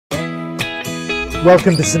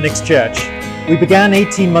Welcome to St Nick's Church. We began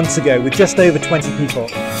 18 months ago with just over 20 people,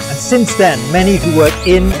 and since then many who work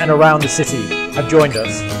in and around the city have joined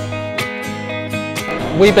us.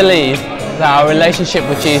 We believe that our relationship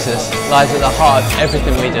with Jesus lies at the heart of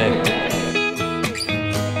everything we do.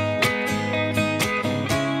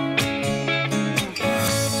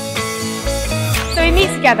 So we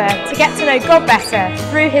meet together to get to know God better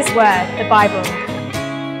through His Word, the Bible.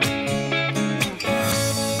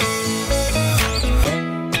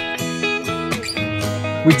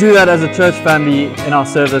 We do that as a church family in our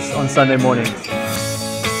service on Sunday mornings.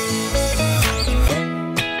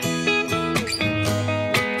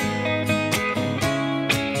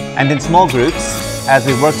 And in small groups, as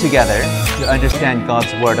we work together to understand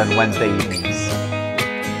God's Word on Wednesday evenings.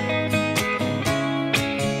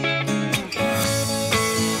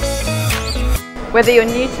 Whether you're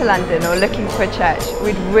new to London or looking for a church,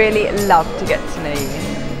 we'd really love to get to know you.